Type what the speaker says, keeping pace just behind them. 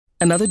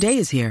Another day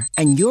is here,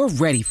 and you're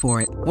ready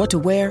for it. What to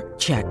wear?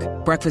 Check.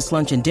 Breakfast,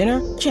 lunch, and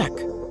dinner? Check.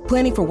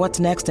 Planning for what's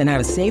next and how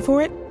to save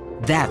for it?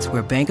 That's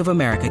where Bank of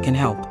America can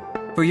help.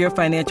 For your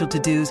financial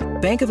to-dos,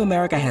 Bank of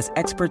America has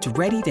experts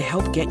ready to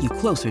help get you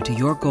closer to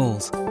your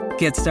goals.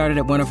 Get started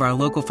at one of our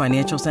local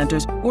financial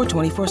centers or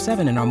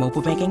 24/7 in our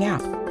mobile banking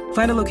app.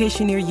 Find a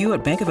location near you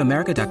at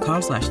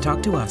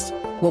bankofamerica.com/talktous.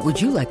 What would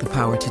you like the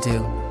power to do?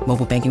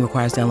 Mobile banking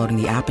requires downloading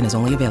the app and is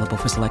only available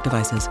for select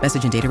devices.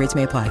 Message and data rates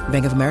may apply.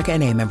 Bank of America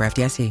N.A., member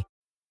FDIC.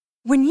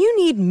 When you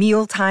need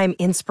mealtime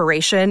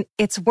inspiration,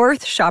 it's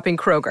worth shopping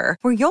Kroger,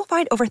 where you'll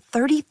find over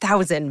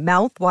 30,000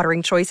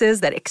 mouth-watering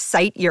choices that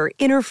excite your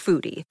inner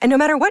foodie. And no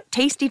matter what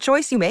tasty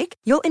choice you make,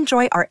 you'll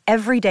enjoy our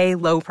everyday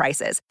low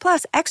prices,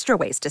 plus extra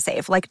ways to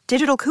save, like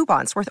digital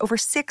coupons worth over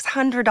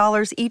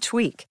 $600 each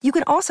week. You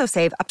can also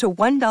save up to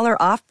 $1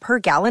 off per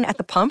gallon at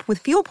the pump with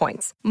fuel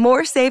points.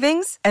 More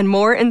savings and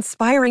more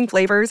inspiring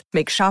flavors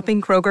make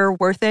shopping Kroger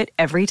worth it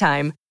every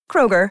time.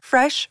 Kroger,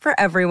 fresh for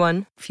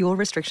everyone. Fuel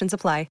restrictions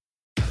apply.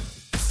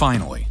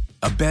 Finally,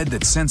 a bed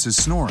that senses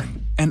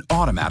snoring and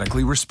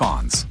automatically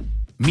responds.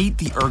 Meet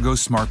the Ergo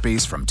Smart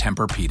Base from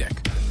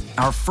Tempur-Pedic,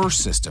 our first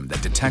system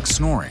that detects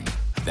snoring,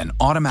 then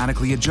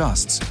automatically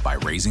adjusts by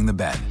raising the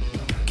bed.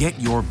 Get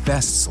your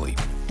best sleep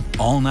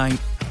all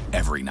night,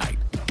 every night.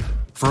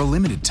 For a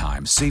limited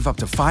time, save up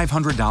to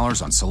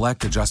 $500 on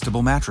select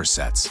adjustable mattress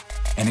sets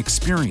and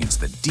experience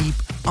the deep,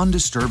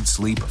 undisturbed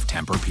sleep of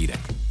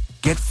Tempur-Pedic.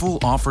 Get full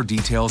offer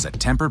details at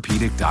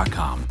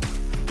TempurPedic.com.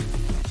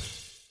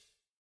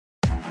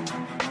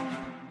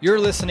 You're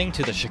listening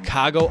to the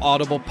Chicago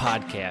Audible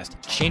podcast,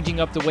 changing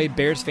up the way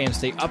Bears fans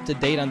stay up to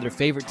date on their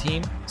favorite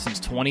team since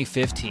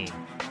 2015.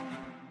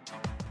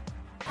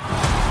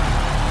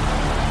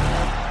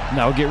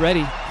 Now get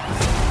ready,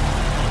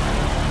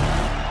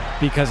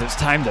 because it's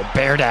time to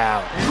bear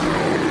down.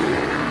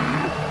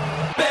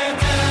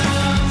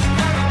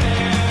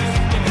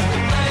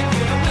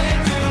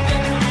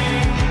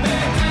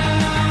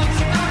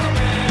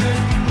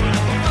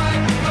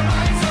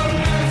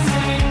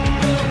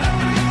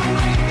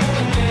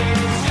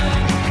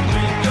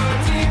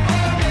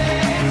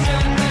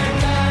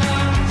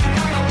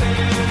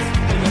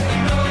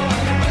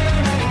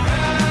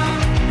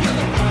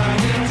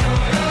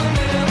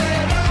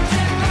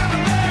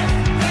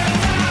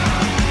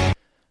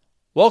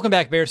 Welcome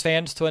back, Bears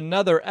fans, to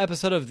another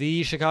episode of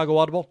the Chicago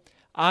Audible.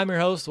 I'm your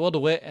host, Will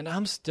DeWitt, and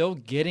I'm still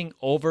getting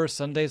over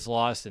Sunday's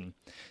loss. And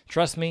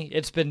trust me,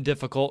 it's been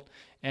difficult,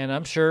 and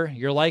I'm sure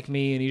you're like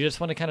me, and you just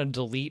want to kind of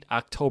delete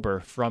October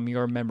from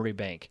your memory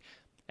bank.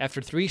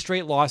 After 3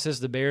 straight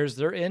losses, the Bears,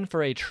 they're in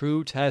for a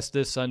true test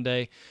this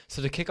Sunday.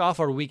 So to kick off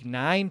our Week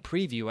 9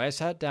 preview, I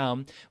sat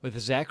down with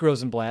Zack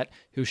Rosenblatt,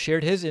 who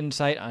shared his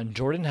insight on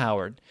Jordan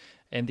Howard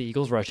and the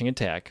Eagles' rushing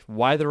attack,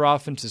 why their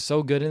offense is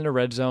so good in the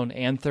red zone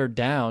and third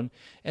down,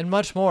 and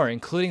much more,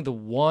 including the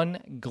one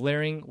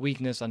glaring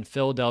weakness on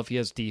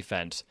Philadelphia's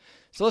defense.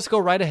 So let's go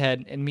right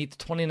ahead and meet the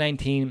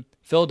 2019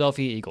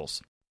 Philadelphia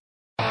Eagles.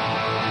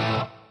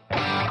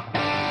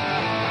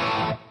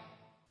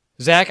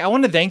 Zack, I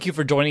want to thank you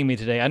for joining me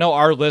today. I know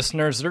our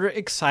listeners, they're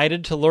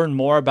excited to learn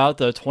more about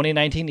the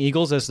 2019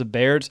 Eagles as the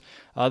Bears.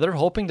 They're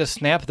hoping to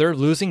snap their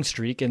losing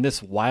streak in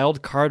this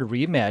wildcard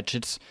rematch.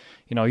 It's,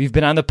 you've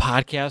been on the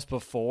podcast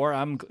before.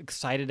 I'm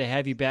excited to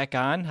have you back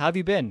on. How have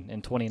you been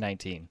in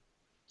 2019?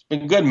 It's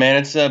been good, man.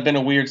 It's been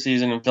a weird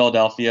season in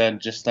Philadelphia,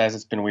 just as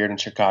it's been weird in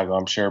Chicago,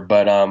 I'm sure.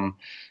 But,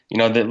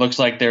 it looks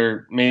like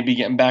they're maybe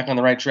getting back on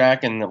the right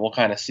track, and we'll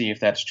kind of see if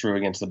that's true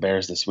against the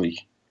Bears this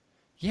week.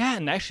 Yeah,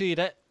 and actually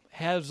that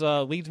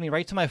leads me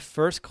right to my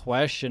first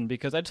question,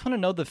 because I just want to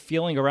know the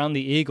feeling around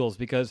the Eagles,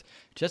 because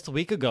just a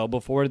week ago,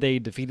 before they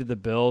defeated the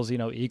Bills,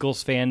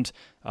 Eagles fans,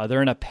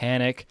 they're in a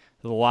panic.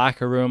 The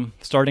locker room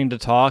starting to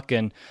talk,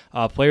 and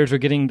players are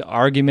getting into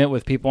argument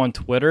with people on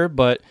Twitter.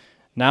 But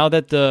now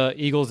that the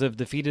Eagles have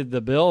defeated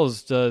the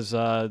Bills, does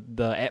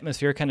the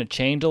atmosphere kind of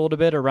change a little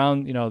bit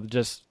around,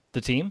 just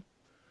the team?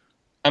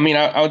 I mean,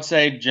 I would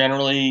say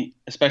generally,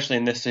 especially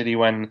in this city,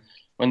 when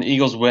the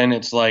Eagles win,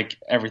 it's like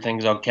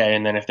everything's okay.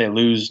 And then if they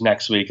lose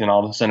next week, then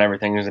all of a sudden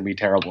everything is going to be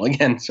terrible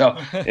again. So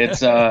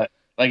it's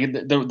like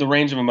the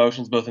range of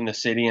emotions both in the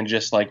city and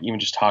just like even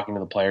just talking to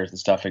the players and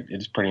stuff,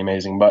 it's pretty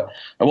amazing. But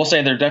I will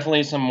say there's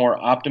definitely some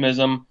more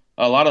optimism.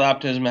 A lot of the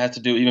optimism has to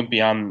do even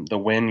beyond the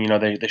win.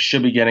 They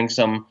should be getting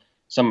some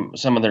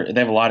of their – they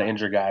have a lot of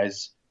injured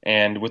guys.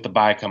 And with the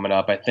bye coming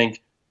up, I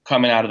think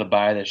coming out of the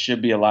bye, they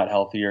should be a lot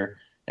healthier.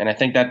 And I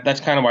think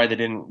that's kind of why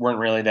they weren't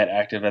really that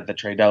active at the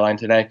trade deadline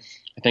today.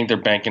 I think they're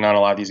banking on a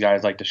lot of these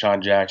guys like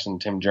Deshaun Jackson,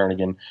 Tim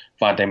Jernigan,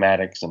 Vontae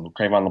Maddox, and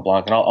Cravon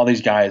LeBlanc, and all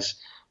these guys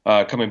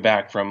coming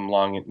back from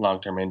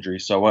long-term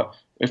injuries. So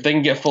if they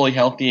can get fully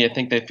healthy, I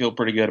think they feel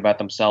pretty good about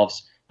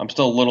themselves. I'm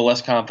still a little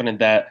less confident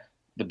that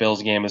the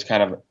Bills game is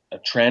kind of a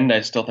trend. I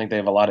still think they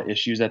have a lot of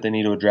issues that they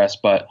need to address,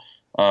 but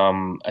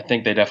I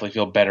think they definitely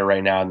feel better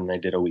right now than they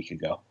did a week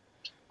ago.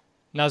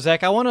 Now,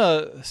 Zach, I want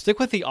to stick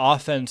with the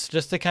offense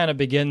just to kind of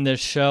begin this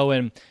show.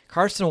 And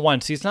Carson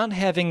Wentz, he's not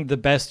having the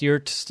best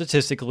year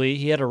statistically.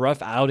 He had a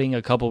rough outing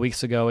a couple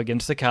weeks ago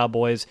against the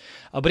Cowboys,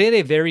 but he had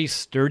a very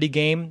sturdy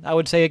game, I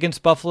would say,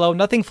 against Buffalo.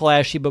 Nothing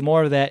flashy, but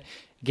more of that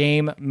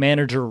game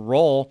manager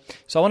role.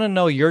 So I want to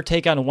know your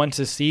take on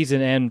Wentz's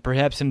season and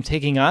perhaps him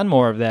taking on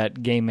more of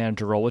that game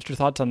manager role. What's your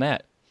thoughts on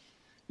that?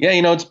 Yeah,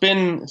 it's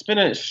been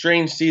a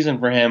strange season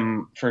for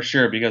him for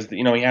sure because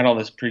he had all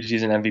this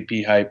preseason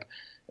MVP hype,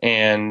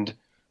 and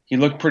he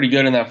looked pretty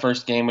good in that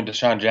first game when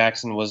Deshaun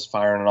Jackson was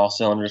firing on all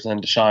cylinders, and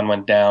then Deshaun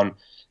went down,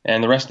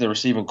 and the rest of the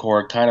receiving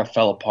corps kind of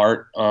fell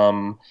apart.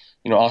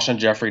 Alshon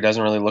Jeffrey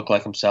doesn't really look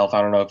like himself.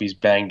 I don't know if he's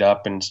banged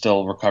up and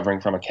still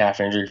recovering from a calf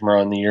injury from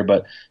earlier in the year,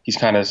 but he's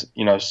kind of,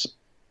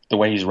 the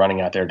way he's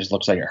running out there just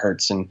looks like it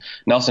hurts. And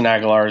Nelson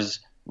Aguilar's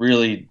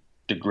really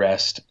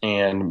digressed,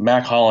 and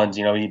Mac Hollins,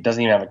 he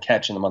doesn't even have a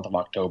catch in the month of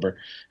October,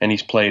 and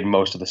he's played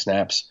most of the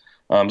snaps.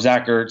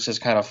 Zach Ertz is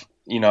kind of,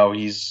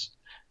 he's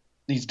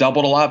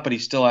doubled a lot, but he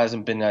still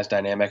hasn't been as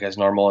dynamic as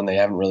normal, and they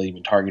haven't really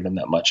even targeted him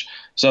that much.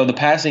 So the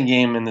passing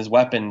game and his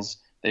weapons,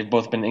 they've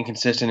both been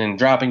inconsistent in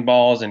dropping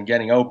balls and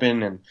getting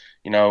open, and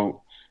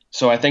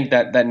so I think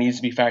that needs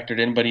to be factored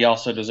in. But he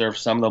also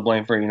deserves some of the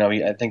blame for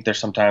I think there's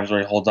some times where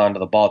he holds on to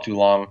the ball too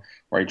long,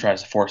 where he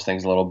tries to force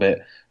things a little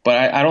bit.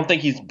 But I don't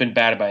think he's been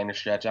bad by any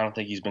stretch. I don't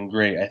think he's been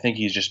great. I think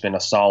he's just been a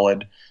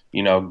solid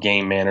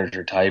game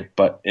manager type.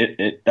 But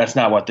that's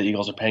not what the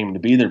Eagles are paying him to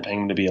be. They're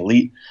paying him to be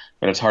elite.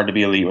 But it's hard to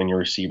be elite when your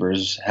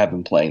receivers have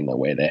been playing the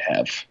way they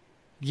have.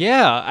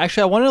 Yeah,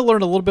 actually, I wanted to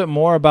learn a little bit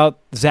more about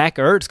Zach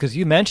Ertz because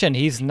you mentioned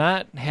he's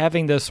not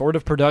having the sort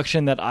of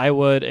production that I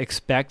would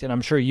expect, and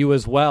I'm sure you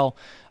as well,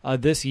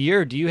 this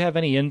year. Do you have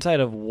any insight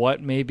of what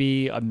may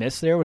be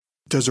amiss there?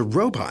 Does a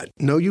robot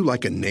know you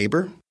like a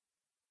neighbor?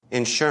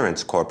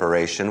 Insurance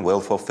Corporation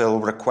will fulfill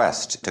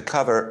requests to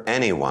cover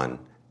anyone,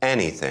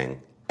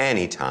 anything,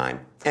 anytime,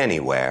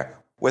 anywhere,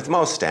 with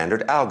most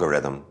standard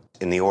algorithm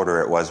in the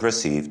order it was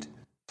received.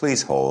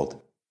 Please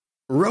hold.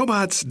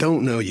 Robots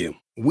don't know you.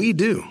 We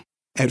do.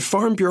 At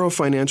Farm Bureau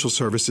Financial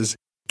Services,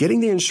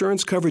 getting the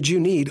insurance coverage you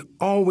need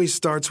always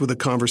starts with a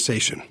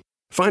conversation.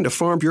 Find a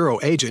Farm Bureau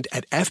agent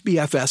at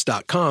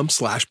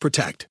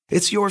fbfs.com/protect.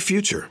 It's your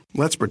future.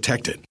 Let's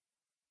protect it.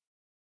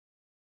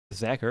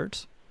 Zach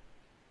Ertz?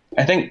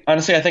 I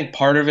think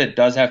part of it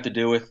does have to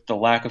do with the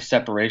lack of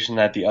separation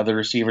that the other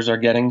receivers are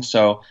getting.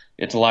 So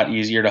it's a lot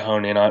easier to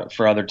hone in on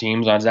for other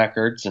teams on Zach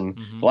Ertz. And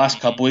the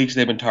last couple weeks,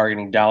 they've been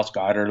targeting Dallas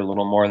Goedert a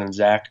little more than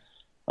Zach.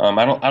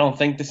 I don't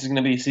think this is going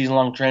to be a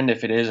season-long trend.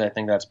 If it is, I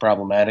think that's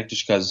problematic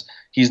just because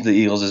he's the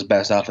Eagles'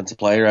 best offensive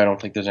player. I don't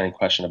think there's any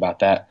question about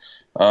that.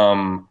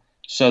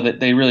 So that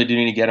they really do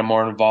need to get him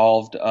more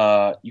involved.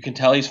 You can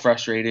tell he's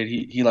frustrated.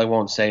 He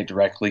won't say it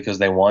directly because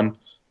they won,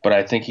 but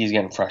I think he's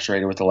getting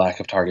frustrated with the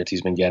lack of targets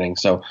he's been getting.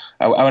 So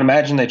I would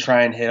imagine they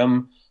try and hit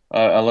him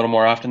a little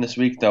more often this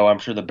week, though I'm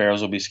sure the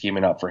Bears will be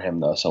scheming up for him,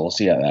 though, so we'll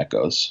see how that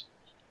goes.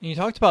 You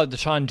talked about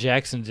Deshaun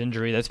Jackson's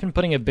injury. That's been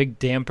putting a big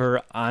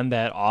damper on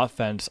that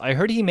offense. I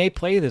heard he may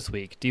play this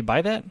week. Do you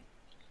buy that?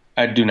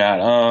 I do not.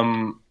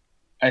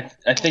 I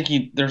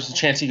think there's a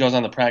chance he goes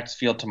on the practice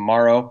field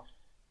tomorrow.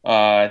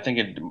 I think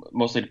it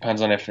mostly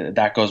depends on if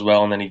that goes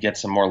well and then he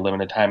gets some more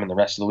limited time in the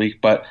rest of the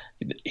week. But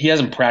he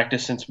hasn't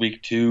practiced since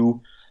week 2,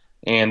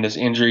 and this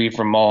injury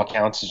from all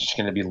accounts is just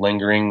going to be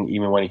lingering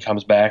even when he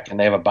comes back, and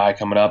they have a bye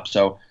coming up.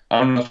 So I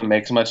don't know if it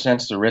makes much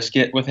sense to risk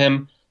it with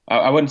him.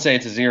 I wouldn't say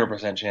it's a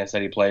 0% chance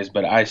that he plays,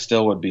 but I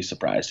still would be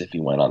surprised if he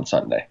went on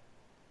Sunday.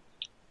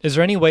 Is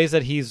there any ways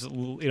that his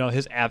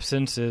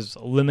absence is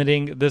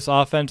limiting this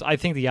offense? I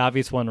think the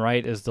obvious one,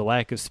 right, is the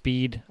lack of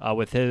speed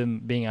with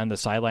him being on the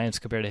sidelines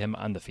compared to him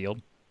on the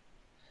field.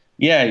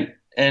 Yeah,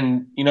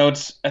 and I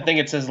think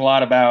it says a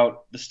lot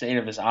about the state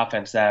of this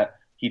offense that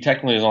he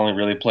technically has only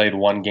really played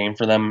one game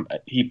for them.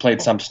 He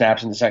played some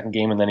snaps in the second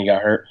game, and then he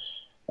got hurt.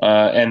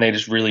 And they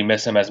just really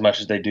miss him as much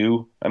as they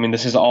do. I mean,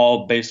 this is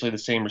all basically the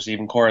same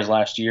receiving core as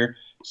last year.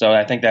 So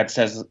I think that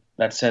says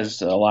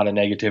a lot of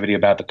negativity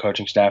about the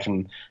coaching staff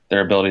and their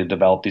ability to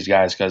develop these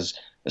guys because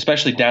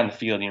especially down the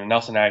field,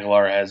 Nelson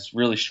Aguilar has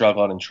really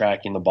struggled in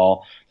tracking the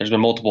ball. There's been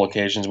multiple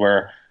occasions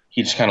where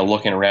he's just kind of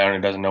looking around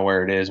and doesn't know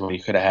where it is when he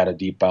could have had a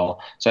deep ball.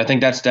 So I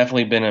think that's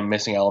definitely been a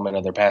missing element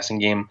of their passing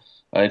game.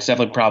 It's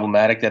definitely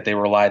problematic that they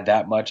relied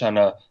that much on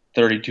a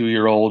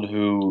 32-year-old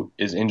who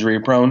is injury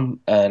prone,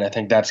 and I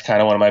think that's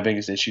kind of one of my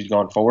biggest issues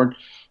going forward.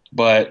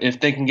 But if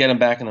they can get him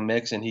back in the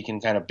mix and he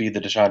can kind of be the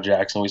Deshaun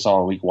Jackson we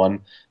saw in week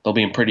 1, they'll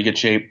be in pretty good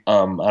shape.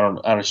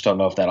 I just don't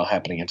know if that'll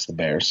happen against the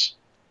Bears.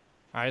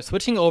 All right,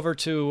 switching over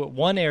to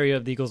one area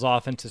of the Eagles'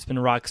 offense that's been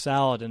rock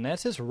solid, and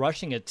that's his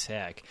rushing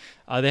attack.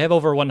 They have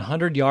over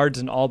 100 yards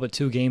in all but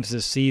 2 games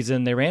this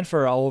season. They ran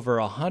for over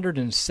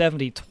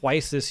 170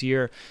 twice this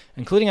year,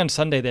 including on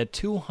Sunday. They had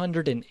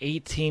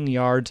 218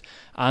 yards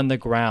on the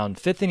ground.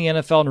 5th in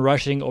the NFL in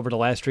rushing over the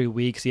last 3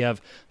 weeks. You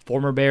have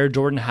former Bear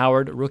Jordan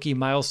Howard, rookie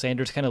Miles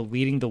Sanders kind of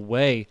leading the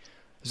way.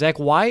 Zach,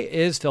 why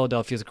is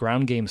Philadelphia's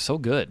ground game so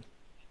good?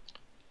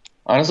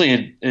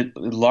 Honestly, it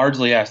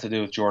largely has to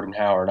do with Jordan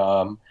Howard.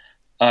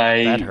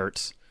 That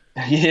hurts.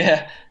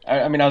 Yeah,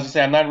 I mean, I was gonna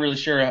say I'm not really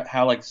sure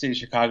how like the city of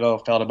Chicago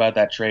felt about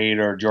that trade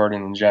or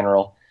Jordan in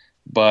general,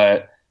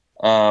 but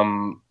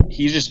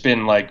he's just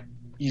been like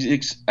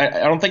I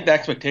don't think the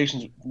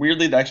expectations.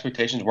 Weirdly, the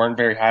expectations weren't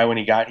very high when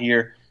he got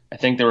here. I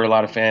think there were a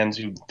lot of fans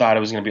who thought it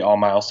was going to be all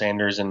Miles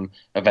Sanders and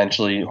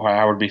eventually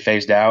Howard would be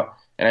phased out.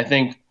 And I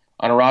think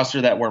on a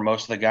roster that where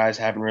most of the guys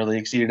haven't really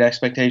exceeded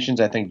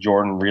expectations, I think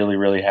Jordan really,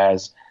 really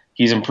has.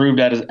 He's improved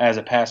as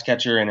a pass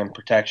catcher and in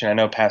protection. I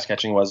know pass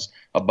catching was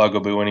a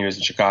bugaboo when he was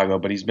in Chicago,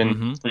 but he's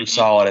been pretty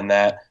solid in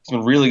that. He's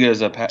been really good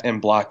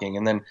in blocking,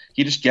 and then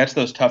he just gets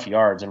those tough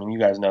yards. I mean, you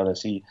guys know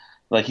this.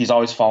 He's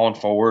always falling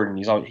forward, and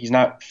he's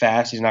not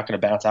fast. He's not going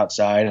to bounce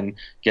outside and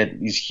get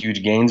these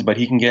huge gains, but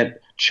he can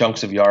get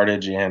chunks of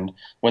yardage. And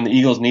when the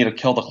Eagles need to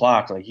kill the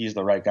clock, like he's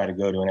the right guy to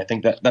go to. And I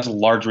think that's a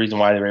large reason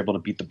why they were able to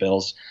beat the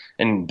Bills.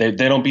 And they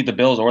don't beat the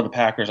Bills or the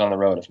Packers on the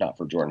road if not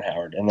for Jordan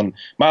Howard. And then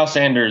Miles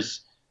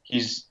Sanders,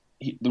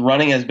 the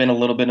running has been a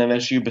little bit of an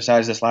issue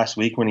besides this last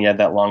week when he had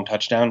that long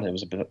touchdown. It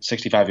was about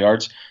 65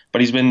 yards.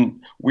 But he's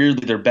been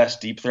weirdly their best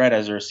deep threat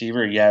as a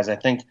receiver. He has, I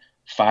think,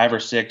 5 or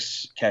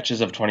 6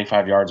 catches of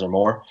 25 yards or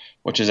more,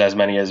 which is as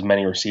many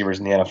receivers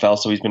in the NFL.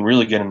 So he's been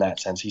really good in that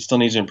sense. He still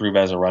needs to improve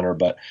as a runner,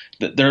 but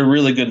they're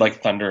really good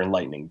like thunder and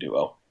lightning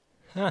duo.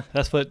 Huh,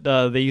 that's what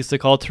they used to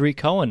call Tariq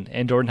Cohen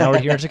and Jordan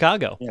Howard here in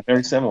Chicago. Yeah,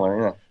 very similar,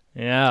 yeah.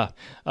 Yeah.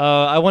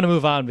 I want to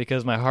move on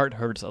because my heart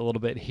hurts a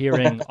little bit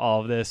hearing all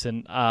of this.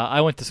 And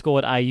I went to school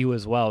at IU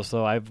as well,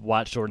 so I've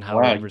watched Jordan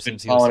Howard ever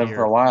since he was here. Following him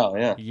for a while,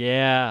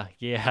 yeah.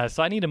 Yeah.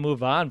 So I need to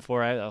move on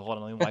hold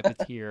on, let me wipe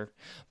a tear.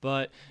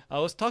 But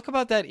let's talk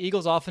about that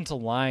Eagles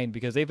offensive line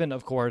because they've been,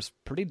 of course,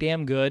 pretty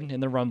damn good in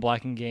the run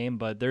blocking game,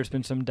 but there's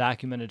been some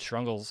documented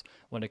struggles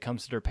when it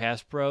comes to their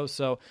pass pro.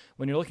 So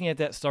when you're looking at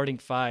that starting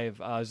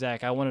 5,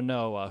 Zach, I want to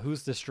know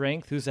who's the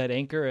strength, who's that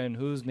anchor, and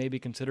who's maybe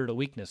considered a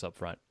weakness up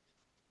front.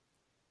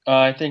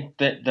 I think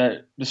that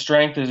the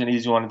strength is an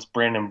easy one. It's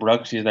Brandon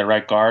Brooks. He's their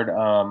right guard.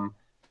 I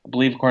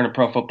believe according to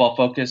Pro Football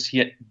Focus,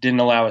 he didn't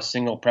allow a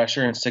single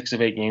pressure in 6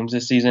 of 8 games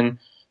this season.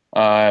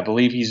 I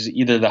believe he's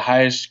either the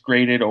highest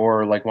graded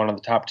or like one of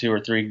the top 2 or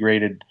 3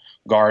 graded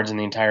guards in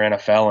the entire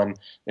NFL. And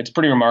it's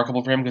pretty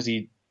remarkable for him because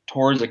he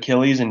tore his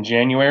Achilles in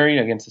January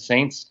against the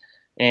Saints,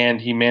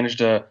 and he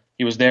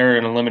was there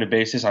on a limited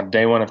basis on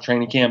day 1 of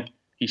training camp.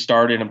 He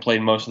started and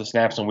played most of the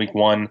snaps in week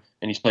 1,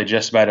 and he's played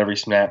just about every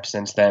snap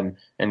since then,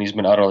 and he's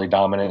been utterly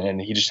dominant, and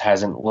he just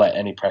hasn't let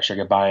any pressure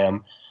get by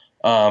him.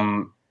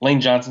 Lane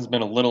Johnson's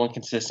been a little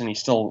inconsistent. He's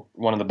still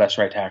one of the best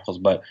right tackles,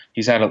 but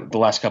he's had the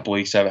last couple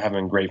weeks haven't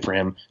been great for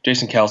him.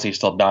 Jason Kelce is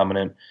still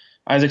dominant.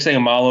 Isaac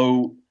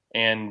Seumalo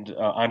and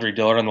Andre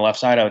Dillard on the left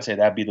side, I would say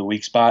that'd be the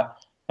weak spot.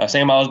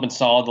 Seumalo's been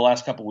solid the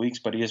last couple weeks,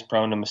 but he is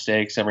prone to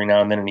mistakes every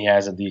now and then, and he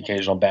has the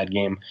occasional bad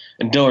game.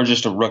 And Dillard's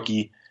just a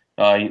rookie.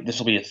 This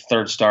will be a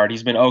 3rd start.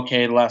 He's been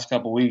okay the last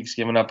couple weeks,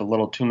 giving up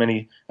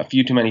a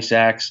few too many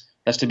sacks.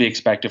 That's to be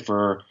expected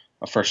for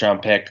a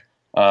first-round pick.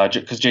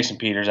 Because Jason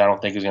Peters, I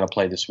don't think is going to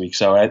play this week.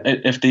 So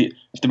if the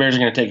Bears are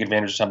going to take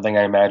advantage of something,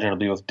 I imagine it'll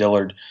be with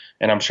Dillard,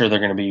 and I'm sure they're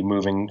going to be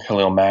moving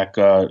Khalil Mack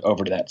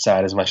over to that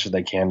side as much as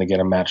they can to get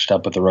him matched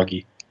up with the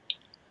rookie.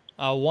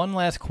 One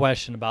last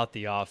question about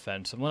the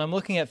offense. When I'm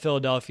looking at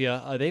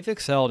Philadelphia, they've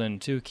excelled in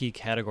 2 key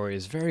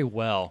categories very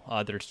well.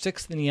 They're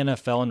 6th in the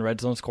NFL in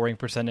red zone scoring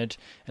percentage,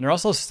 and they're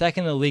also 2nd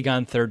in the league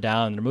on 3rd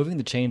down. They're moving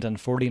the chains on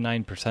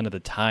 49% of the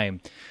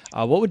time.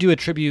 What would you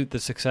attribute the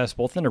success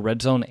both in the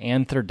red zone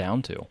and 3rd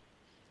down to?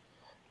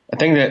 I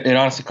think that it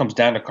honestly comes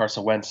down to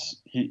Carson Wentz.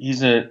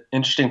 He's an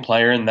interesting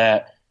player in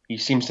that he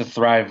seems to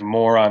thrive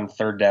more on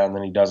 3rd down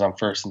than he does on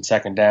 1st and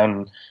 2nd down.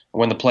 And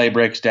when the play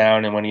breaks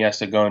down and when he has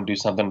to go and do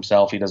something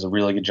himself, he does a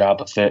really good job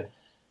with it.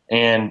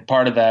 And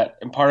part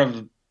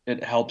of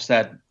it helps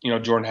that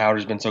Jordan Howard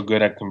has been so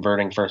good at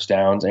converting 1st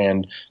downs.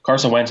 And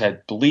Carson Wentz, I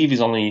believe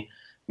he's only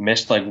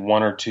missed like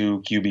 1 or 2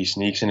 QB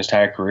sneaks in his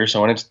entire career.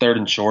 So when it's 3rd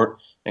and short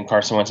and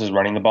Carson Wentz is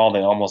running the ball, they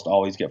almost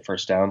always get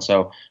 1st down.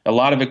 So a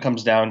lot of it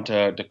comes down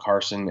to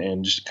Carson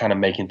and just kind of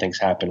making things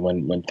happen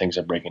when things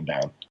are breaking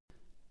down.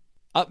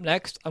 Up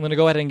next, I'm going to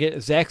go ahead and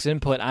get Zach's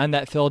input on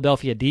that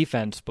Philadelphia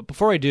defense. But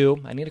before I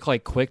do, I need to call a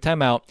quick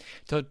timeout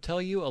to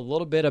tell you a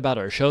little bit about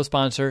our show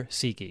sponsor,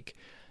 SeatGeek.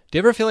 Do you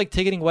ever feel like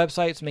ticketing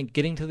websites make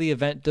getting to the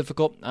event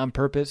difficult on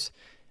purpose?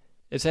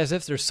 It's as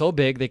if they're so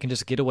big they can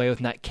just get away with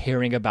not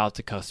caring about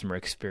the customer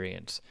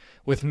experience.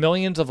 With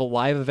millions of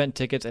live event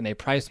tickets and a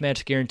price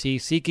match guarantee,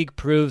 SeatGeek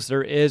proves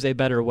there is a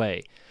better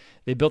way.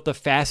 They built the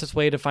fastest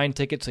way to find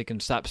tickets so you can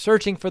stop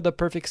searching for the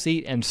perfect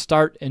seat and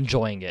start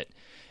enjoying it.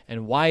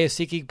 And why is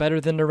SeatGeek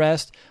better than the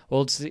rest?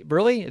 Well,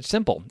 it's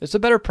simple. It's a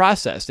better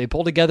process. They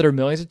pull together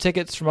millions of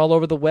tickets from all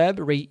over the web,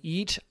 rate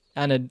each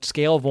on a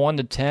scale of 1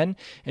 to 10,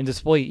 and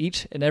display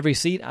each and every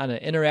seat on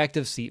an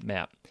interactive seat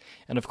map.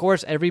 And of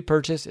course, every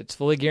purchase, it's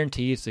fully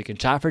guaranteed, so you can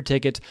shop for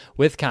tickets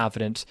with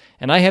confidence.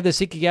 And I have the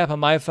SeatGeek app on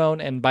my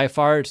phone, and by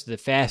far, it's the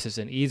fastest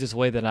and easiest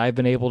way that I've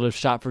been able to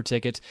shop for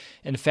tickets.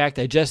 In fact,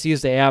 I just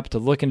used the app to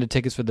look into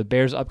tickets for the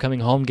Bears' upcoming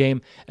home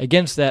game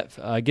against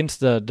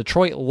the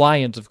Detroit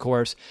Lions, of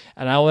course.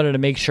 And I wanted to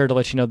make sure to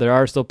let you know there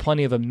are still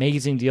plenty of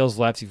amazing deals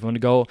left if you want to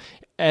go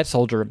at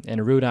Soldier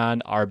and root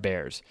on our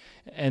Bears.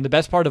 And the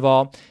best part of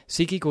all,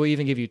 SeatGeek will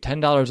even give you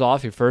 $10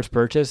 off your first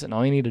purchase, and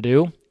all you need to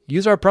do,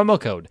 use our promo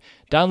code.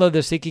 Download the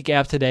SeatGeek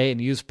app today and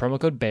use promo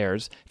code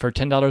BEARS for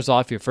 $10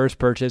 off your first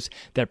purchase.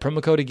 That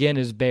promo code again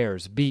is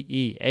BEARS,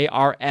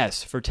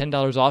 BEARS, for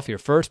 $10 off your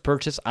first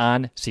purchase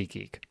on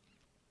SeatGeek.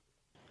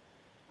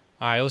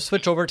 All right, let's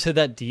switch over to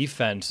that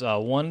defense.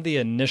 One of the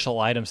initial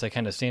items that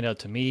kind of stand out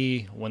to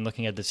me when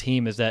looking at the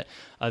team is that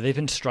they've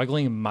been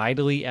struggling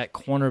mightily at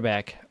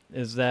cornerback.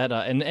 Is that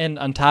and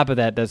on top of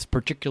that, that's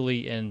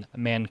particularly in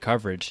man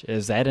coverage.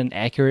 Is that an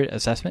accurate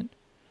assessment?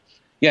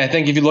 Yeah, I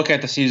think if you look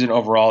at the season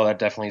overall, that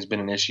definitely has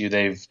been an issue.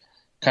 They've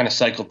kind of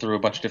cycled through a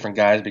bunch of different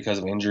guys because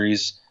of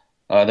injuries.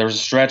 There was a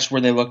stretch where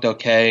they looked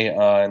okay,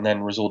 and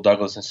then Rasul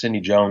Douglas and Sidney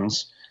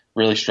Jones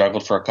really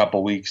struggled for a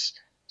couple weeks.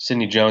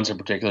 Sidney Jones in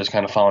particular has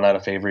kind of fallen out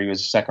of favor. He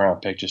was a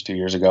second-round pick just 2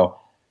 years ago.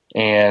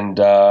 And,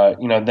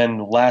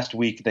 then last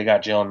week they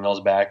got Jalen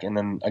Mills back, and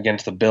then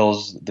against the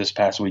Bills this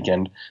past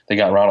weekend, they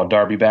got Ronald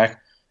Darby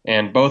back.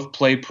 And both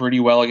played pretty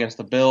well against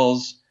the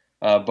Bills.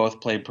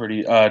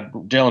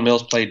 Jalen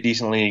Mills played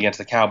decently against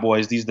the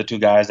Cowboys. These are the two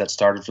guys that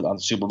started on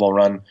the Super Bowl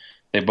run.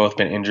 They've both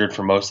been injured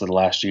for most of the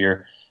last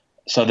year.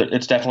 So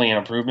it's definitely an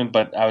improvement,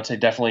 but I would say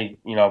definitely,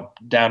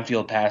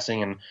 downfield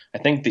passing. And I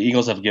think the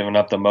Eagles have given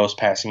up the most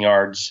passing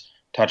yards,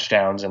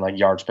 touchdowns, and like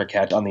yards per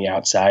catch on the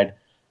outside.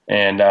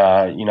 And,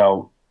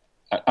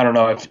 I don't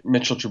know if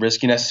Mitchell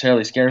Trubisky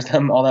necessarily scares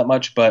them all that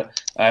much,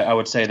 but I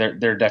would say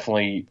they're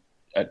definitely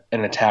an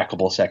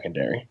attackable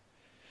secondary.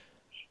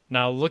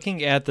 Now,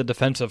 looking at the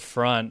defensive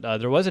front,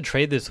 there was a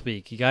trade this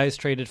week. You guys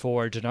traded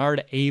for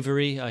Jannard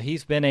Avery.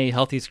 He's been a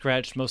healthy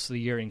scratch most of the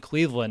year in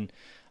Cleveland.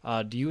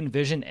 Do you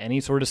envision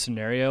any sort of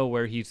scenario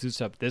where he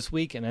suits up this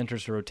week and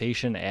enters the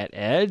rotation at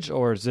edge,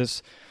 or is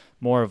this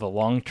more of a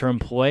long-term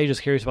play?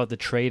 Just curious about the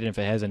trade and if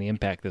it has any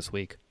impact this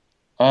week.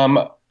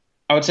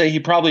 I would say he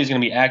probably is going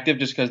to be active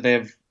just because they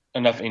have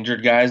enough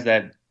injured guys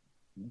that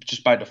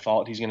just by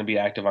default he's going to be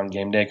active on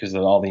game day because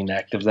of all the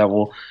inactives that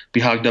will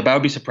be hogged up. I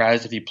would be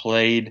surprised if he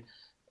played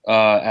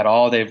at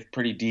all. They have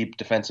pretty deep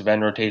defensive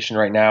end rotation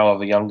right now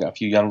of a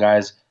few young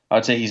guys. I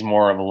would say he's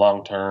more of a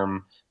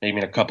long-term, maybe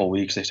in a couple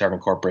weeks they start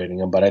incorporating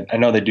him. But I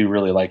know they do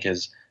really like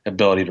his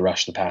ability to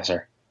rush the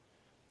passer.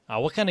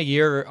 What kind of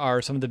year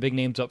are some of the big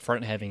names up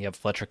front having? You have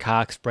Fletcher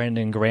Cox,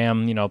 Brandon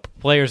Graham,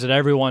 players that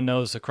everyone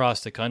knows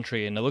across the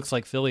country. And it looks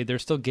like Philly, they're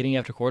still getting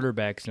after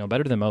quarterbacks,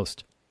 better than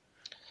most.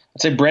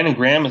 I'd say Brandon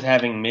Graham is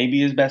having maybe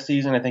his best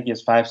season. I think he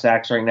has 5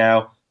 sacks right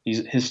now.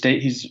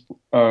 He's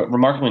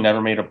remarkably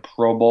never made a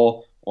Pro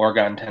Bowl or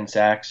gotten 10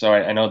 sacks. So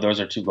I know those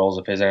are 2 goals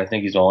of his, and I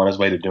think he's well on his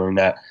way to doing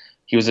that.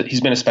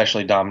 He's been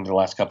especially dominant the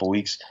last couple of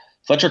weeks.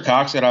 Fletcher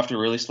Cox got off to a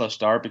really slow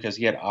start because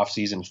he had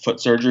off-season foot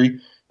surgery,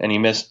 and he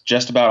missed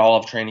just about all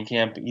of training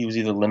camp. He was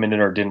either limited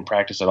or didn't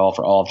practice at all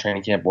for all of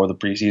training camp or the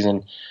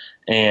preseason.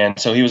 And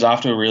so he was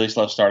off to a really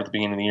slow start at the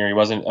beginning of the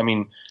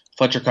year.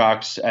 Fletcher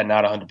Cox at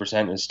not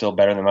 100% is still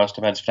better than most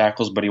defensive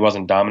tackles, but he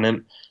wasn't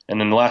dominant. And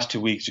then the last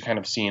 2 weeks, you're kind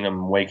of seeing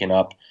him waking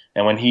up.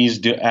 And when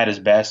he's at his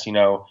best,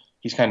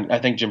 he's I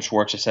think Jim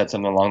Schwartz has said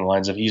something along the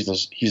lines of he's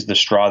the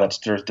straw that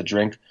stirs the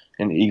drink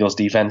in the Eagles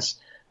defense.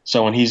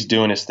 So when he's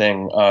doing his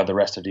thing, the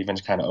rest of the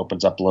defense kind of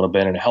opens up a little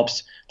bit, and it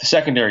helps the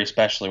secondary,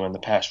 especially when the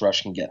pass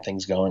rush can get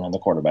things going on the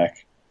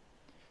quarterback.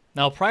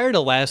 Now, prior to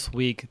last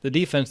week, the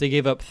defense, they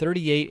gave up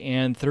 38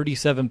 and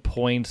 37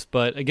 points,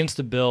 but against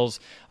the Bills,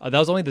 that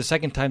was only the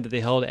second time that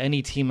they held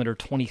any team under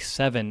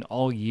 27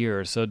 all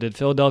year. So did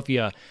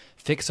Philadelphia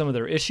fix some of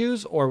their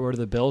issues, or were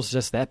the Bills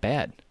just that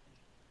bad?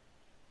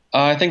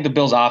 I think the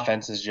Bills'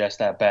 offense is just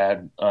that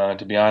bad,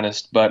 to be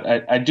honest. But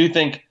I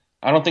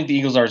don't think the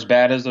Eagles are as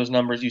bad as those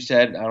numbers you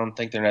said. I don't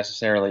think they're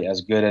necessarily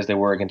as good as they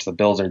were against the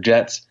Bills or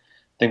Jets.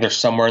 I think they're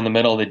somewhere in the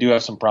middle. They do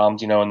have some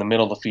problems, in the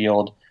middle of the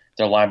field.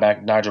 Their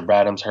linebacker, Nigel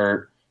Bradham's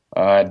hurt.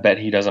 I bet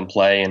he doesn't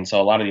play. And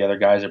so a lot of the other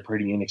guys are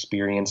pretty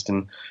inexperienced,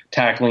 and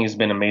tackling has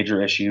been a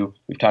major issue.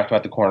 We've talked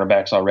about the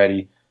cornerbacks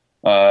already.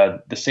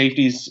 The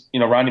safeties,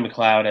 Rodney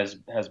McLeod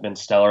has been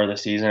stellar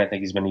this season. I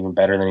think he's been even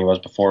better than he was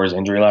before his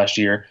injury last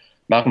year.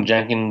 Malcolm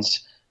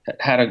Jenkins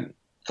had a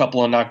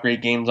couple of not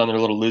great games on their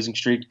little losing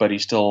streak, but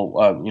he's still,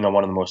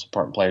 one of the most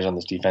important players on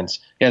this defense.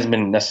 He hasn't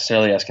been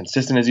necessarily as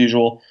consistent as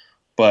usual,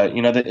 but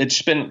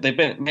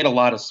they've made a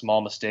lot of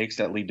small mistakes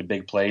that lead to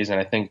big plays, and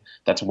I think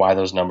that's why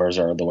those numbers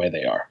are the way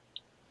they are.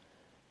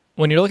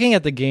 When you're looking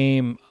at the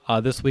game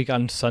this week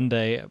on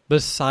Sunday,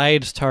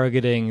 besides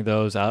targeting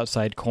those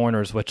outside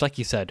corners, which, like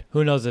you said,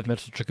 who knows if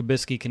Mitchell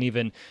Trubisky can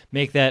even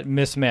make that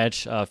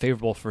mismatch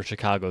favorable for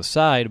Chicago's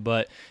side,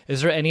 but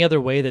is there any other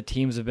way that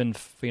teams have been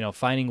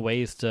finding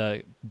ways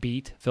to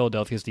beat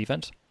Philadelphia's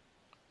defense?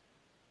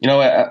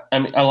 A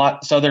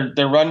lot. So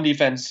their run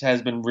defense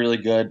has been really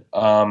good.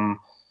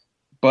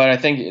 But I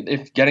think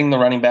if getting the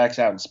running backs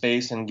out in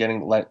space and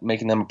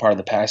making them a part of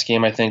the pass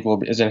game, I think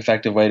is an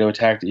effective way to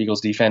attack the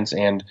Eagles defense.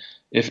 And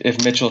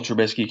if Mitchell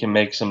Trubisky can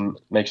make some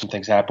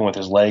things happen with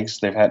his legs,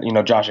 they've had,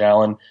 Josh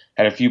Allen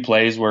had a few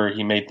plays where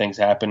he made things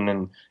happen,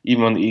 and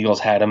even when the Eagles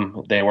had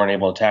him, they weren't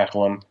able to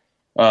tackle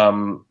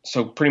him.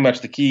 So pretty much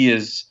the key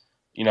is,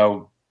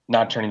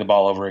 not turning the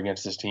ball over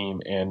against this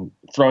team, and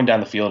throwing down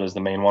the field is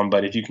the main one.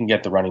 But if you can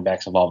get the running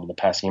backs involved in the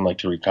passing game like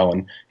Tariq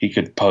Cohen, he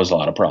could pose a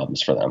lot of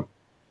problems for them.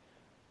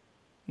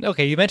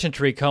 Okay, you mentioned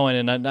Tariq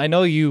Cohen, and I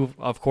know you,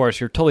 of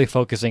course, you're totally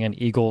focusing on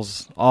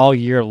Eagles all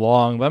year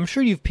long, but I'm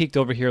sure you've peeked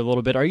over here a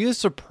little bit. Are you as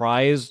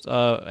surprised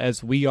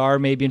as we are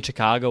maybe in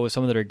Chicago with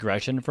some of the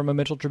regression from a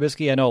Mitchell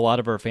Trubisky? I know a lot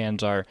of our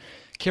fans are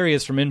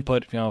curious from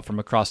input, from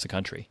across the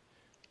country.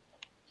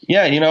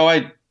 Yeah, there's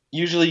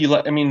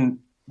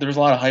a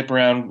lot of hype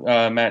around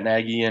Matt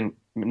Nagy and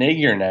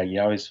Nagy or Nagy.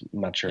 I'm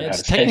not sure how to say it.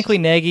 It's technically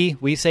Nagy.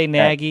 We say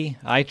Nagy.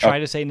 I try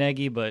to say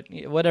Nagy, but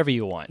whatever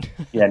you want.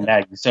 Yeah,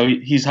 Nagy. So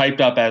he's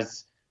hyped up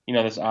as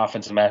this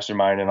offensive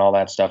mastermind and all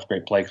that stuff,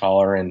 great play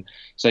caller, and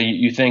so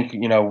you think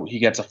he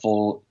gets a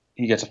full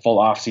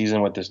off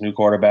season with this new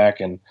quarterback,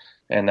 and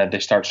that they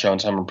start showing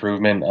some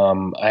improvement.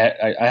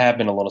 I have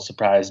been a little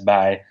surprised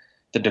by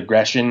the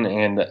digression,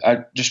 and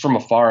just from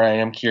afar, I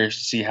am curious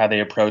to see how they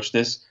approach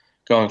this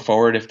going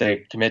forward, if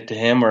they commit to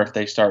him or if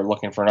they start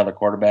looking for another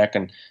quarterback.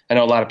 And I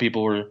know a lot of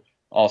people were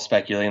all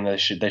speculating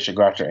that they should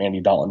go after Andy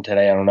Dalton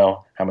today. I don't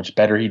know how much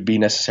better he'd be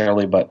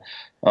necessarily, but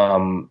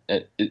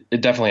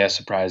it definitely has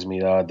surprised me,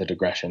 the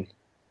digression.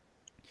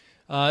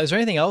 Is there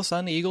anything else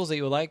on the Eagles that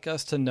you would like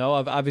us to know?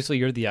 Obviously,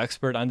 you're the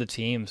expert on the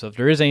team, so if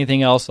there is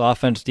anything else,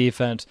 offense,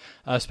 defense,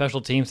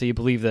 special teams, that you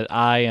believe that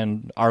I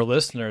and our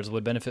listeners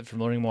would benefit from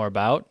learning more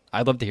about,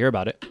 I'd love to hear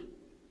about it.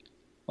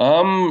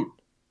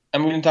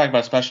 I'm going to talk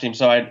about special teams.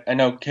 So I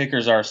know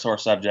kickers are a sore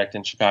subject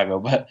in Chicago,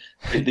 but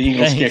the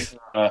Eagles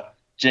kicker,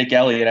 Jake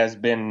Elliott, has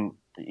been,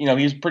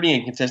 he's pretty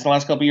inconsistent the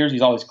last couple of years.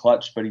 He's always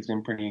clutch, but he's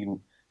been pretty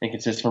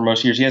inconsistent for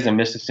most years. He hasn't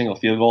missed a single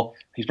field goal.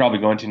 He's probably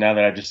going to now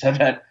that I just said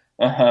that.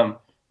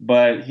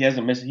 But he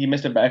hasn't missed. He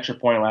missed an extra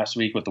point last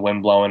week with the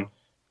wind blowing.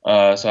 So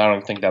I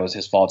don't think that was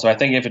his fault. So I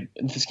think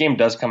if this game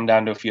does come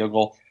down to a field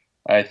goal,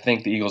 I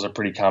think the Eagles are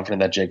pretty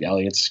confident that Jake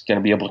Elliott's going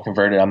to be able to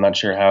convert it. I'm not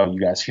sure how you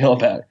guys feel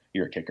about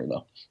your kicker,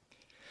 though.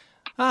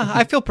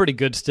 I feel pretty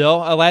good still.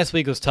 Last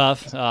week was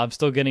tough. I'm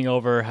still getting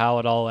over how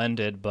it all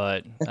ended,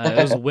 but it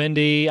was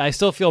windy. I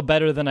still feel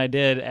better than I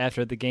did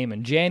after the game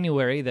in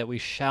January that we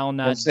shall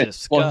not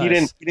discuss. Well, he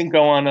didn't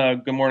go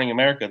on Good Morning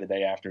America the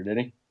day after, did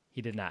he?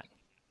 He did not.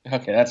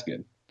 Okay, that's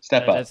good.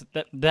 Step up.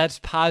 That's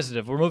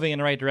positive. We're moving in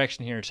the right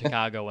direction here in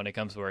Chicago when it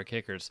comes to our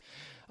kickers.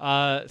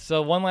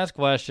 So one last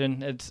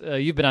question. It's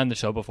you've been on the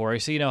show before,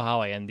 so you know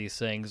how I end these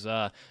things.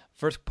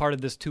 First part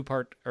of this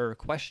two-part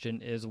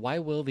question is, why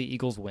will the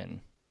Eagles win?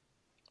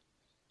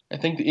 I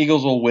think the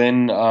Eagles will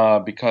win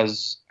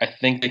because I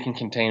think they can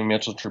contain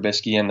Mitchell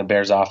Trubisky and the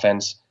Bears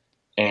offense.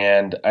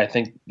 And I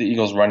think the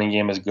Eagles running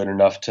game is good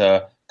enough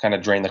to kind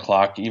of drain the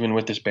clock, even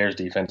with this Bears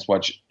defense,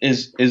 which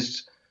is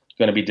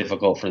going to be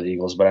difficult for the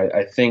Eagles. But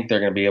I think they're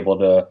going to be able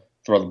to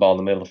throw the ball in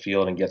the middle of the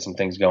field and get some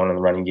things going in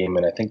the running game.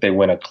 And I think they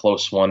win a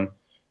close one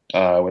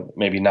with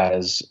maybe not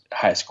as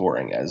high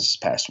scoring as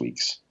past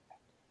weeks.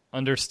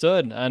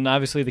 Understood. And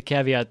obviously the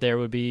caveat there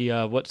would be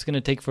what's going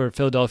to take for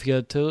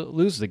Philadelphia to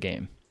lose the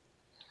game.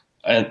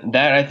 And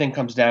that, I think,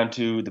 comes down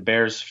to the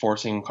Bears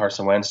forcing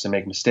Carson Wentz to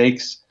make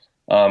mistakes.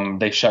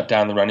 They shut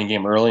down the running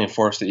game early and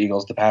forced the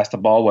Eagles to pass the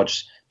ball,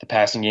 which the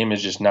passing game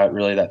is just not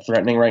really that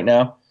threatening right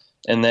now.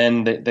 And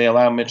then they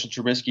allow Mitchell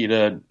Trubisky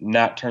to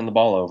not turn the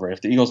ball over. If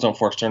the Eagles don't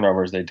force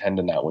turnovers, they tend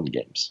to not win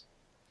games.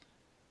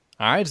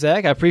 All right,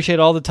 Zach, I appreciate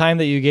all the time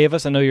that you gave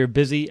us. I know you're a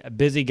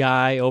busy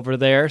guy over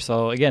there.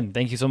 So, again,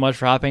 thank you so much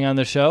for hopping on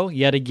the show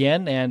yet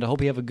again, and I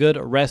hope you have a good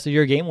rest of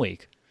your game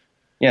week.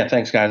 Yeah,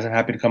 thanks, guys. I'm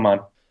happy to come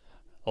on.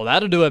 Well,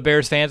 that'll do it,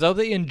 Bears fans. I hope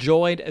that you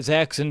enjoyed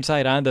Zach's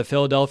insight on the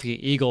Philadelphia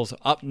Eagles.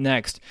 Up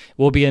next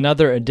will be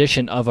another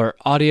edition of our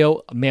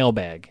audio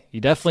mailbag.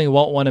 You definitely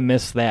won't want to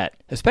miss that,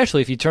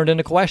 especially if you turned in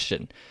a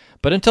question.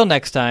 But until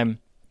next time,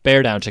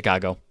 bear down,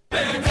 Chicago.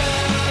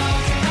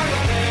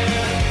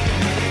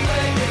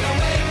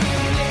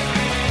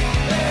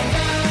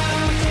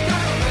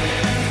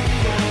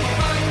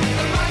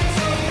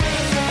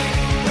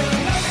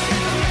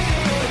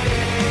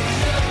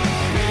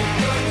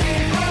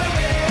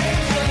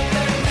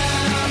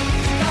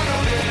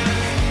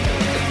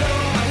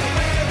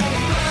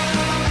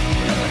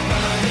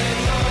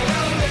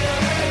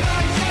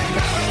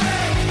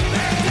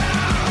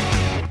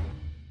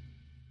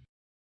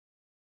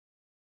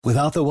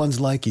 Without the ones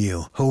like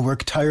you, who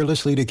work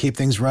tirelessly to keep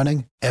things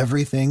running,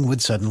 everything would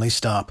suddenly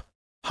stop.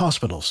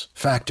 Hospitals,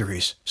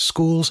 factories,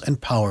 schools,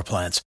 and power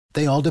plants,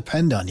 they all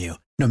depend on you.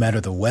 No matter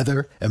the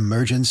weather,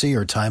 emergency,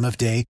 or time of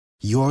day,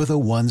 you're the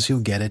ones who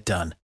get it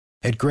done.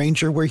 At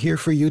Grainger, we're here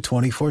for you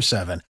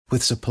 24/7,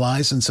 with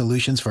supplies and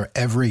solutions for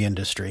every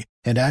industry,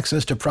 and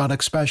access to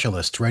product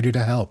specialists ready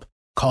to help.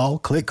 Call,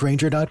 click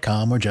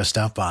Grainger.com, or just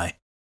stop by.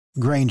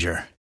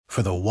 Grainger,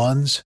 for the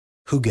ones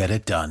who get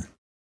it done.